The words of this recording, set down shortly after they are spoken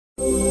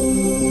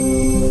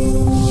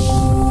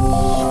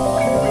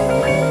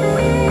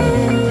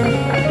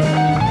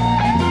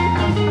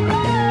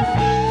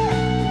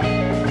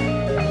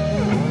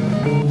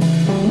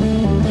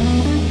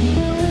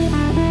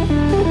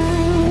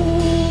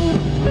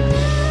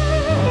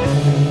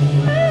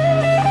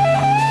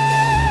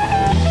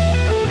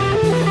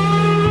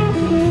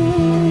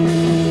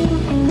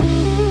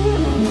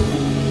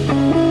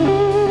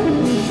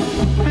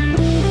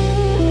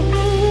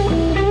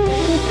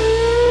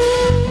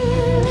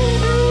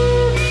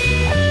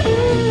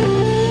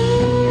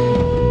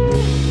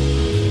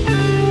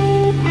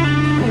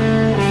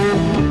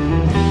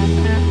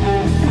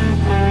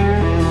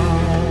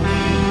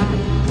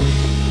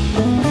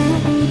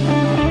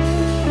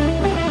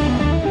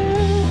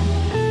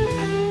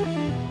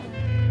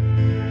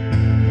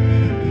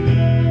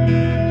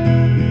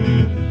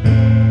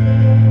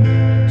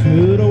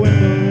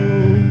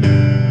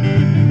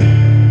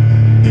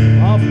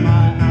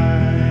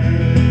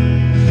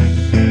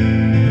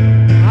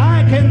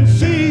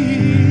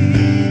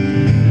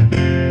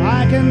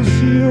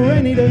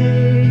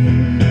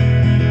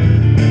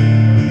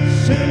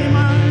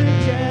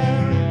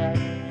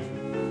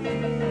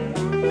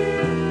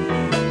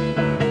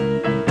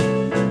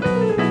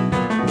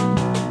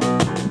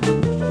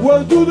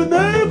Went to the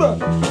neighbor,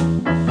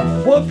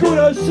 what could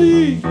I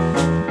see?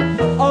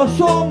 I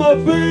saw my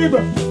baby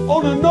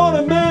on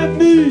another man's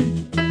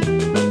knee,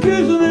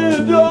 kissing in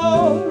the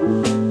dark.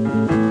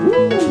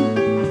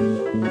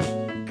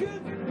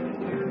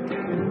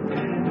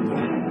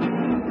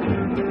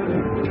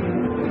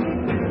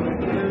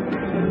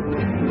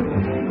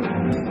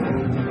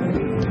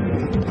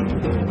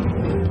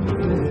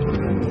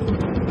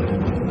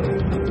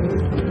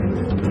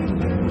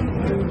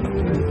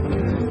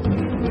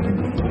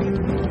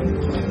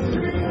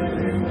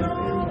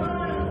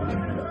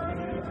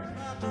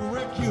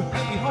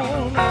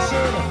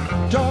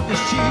 Talk is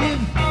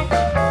cheating.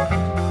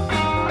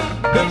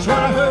 That's what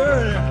I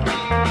heard.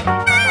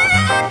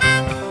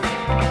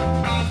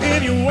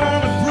 And you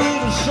want to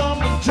prove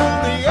something to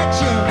the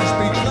action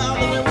speaks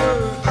louder than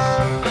words.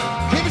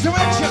 Keep it to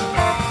action.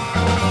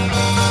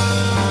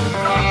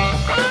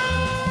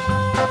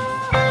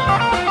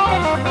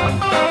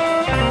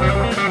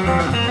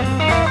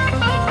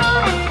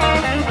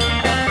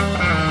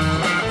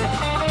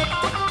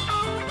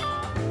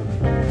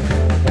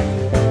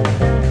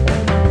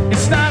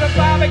 It's not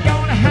about me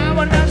gonna have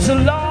enough so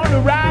long to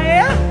ride.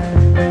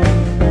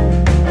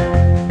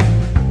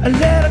 A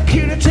little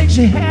cutie takes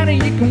your hand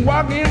and you can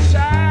walk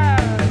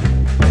inside.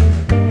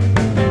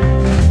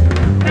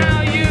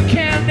 Now you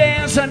can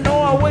dance, I know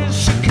I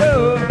wish you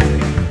could.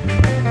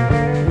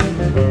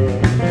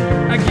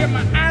 I get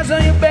my eyes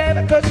on you,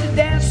 baby, cause you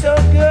dance so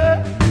good.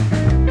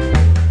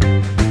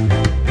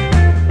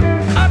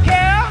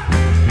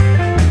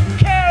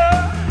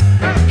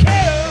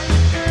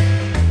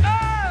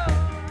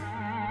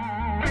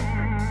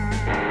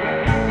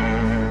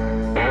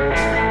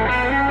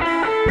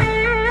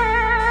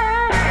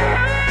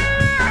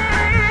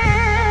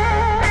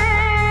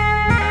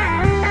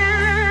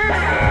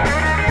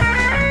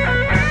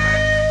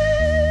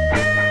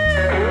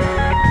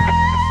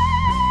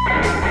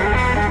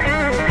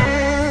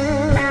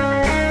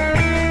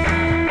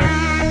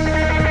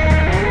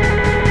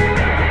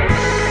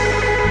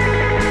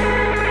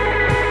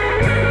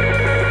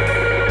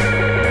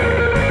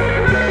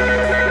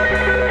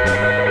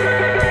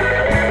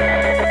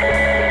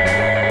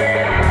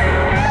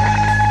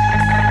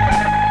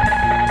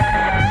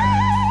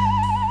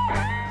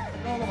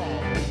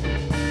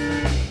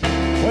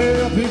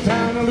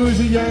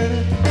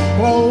 Louisiana,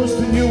 close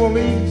to New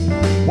Orleans,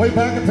 way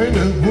back up in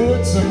the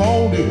woods, some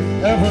old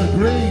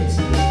evergreens.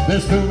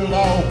 There's a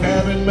log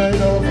cabin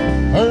made of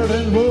earth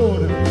and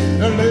wood.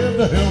 There lived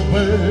a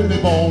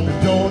hillbilly born to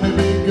Johnny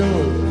B.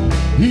 Good.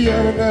 He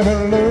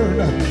never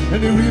learned,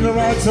 and he really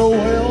write so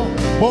well,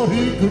 but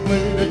he could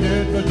play the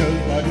guitar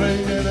just like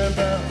ringing and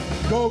bell.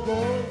 Go,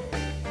 go.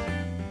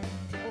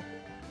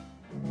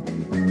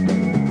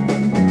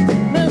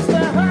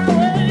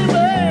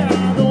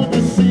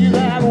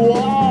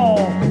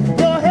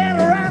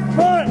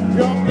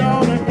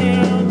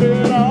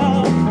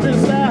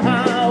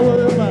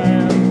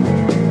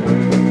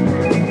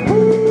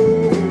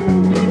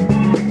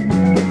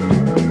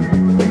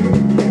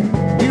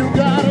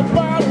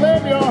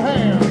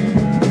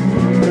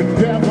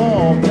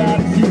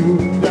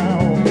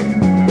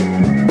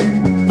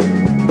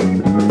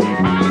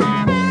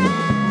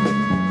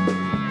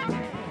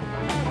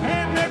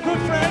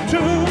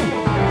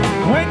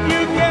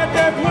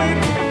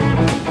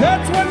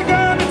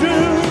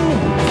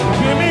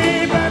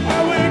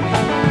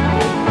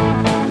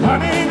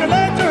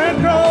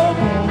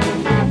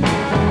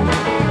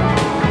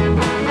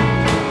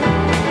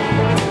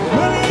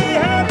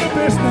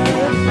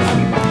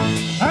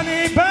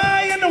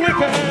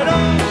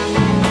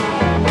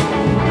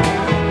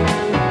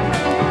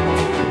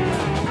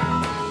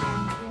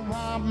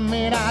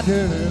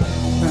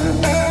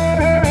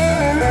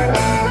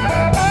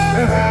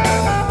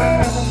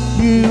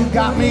 You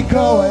got me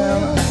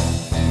going,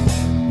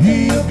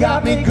 you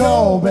got me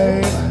going,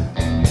 babe.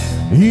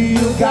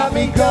 You got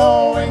me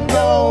going,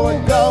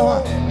 going,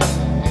 going.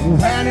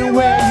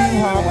 Anywhere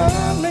you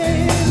want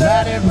me,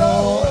 let it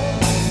roll.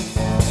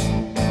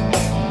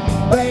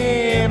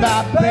 Baby,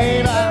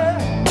 baby,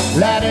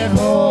 let it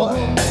roll.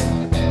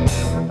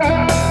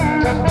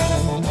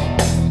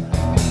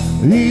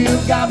 You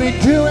got me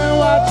doing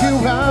what you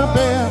want,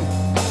 babe.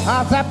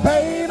 I said,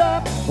 baby,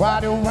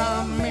 what you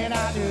want me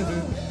to do?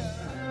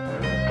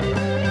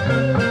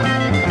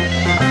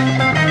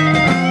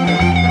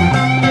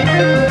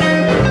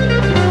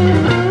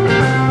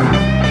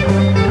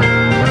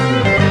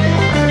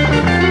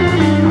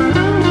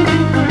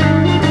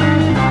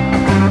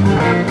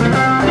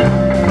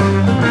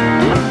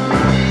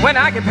 When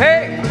I get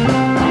paid,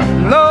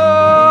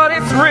 Lord,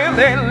 it's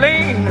really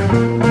lean.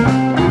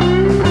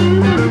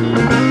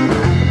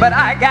 But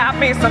I got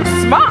me some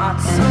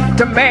smarts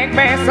to make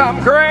me some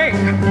green.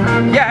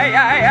 Yeah,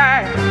 yeah,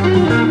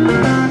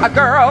 yeah. A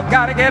girl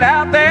gotta get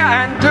out there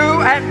and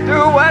do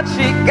what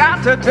she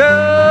got to do.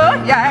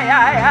 Yeah,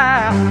 yeah,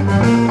 yeah.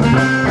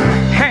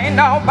 Ain't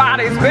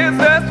nobody's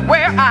business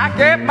where I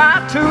get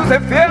my twos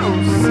and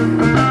fews.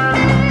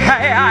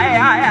 Hey, hey,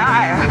 hey,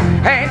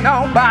 hey. Ain't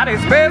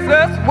nobody's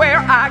business where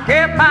I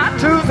get my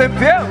twos and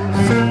fews.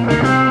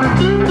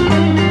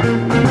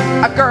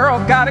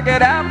 girl gotta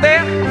get out there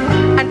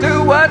and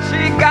do what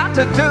she got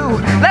to do.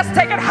 Let's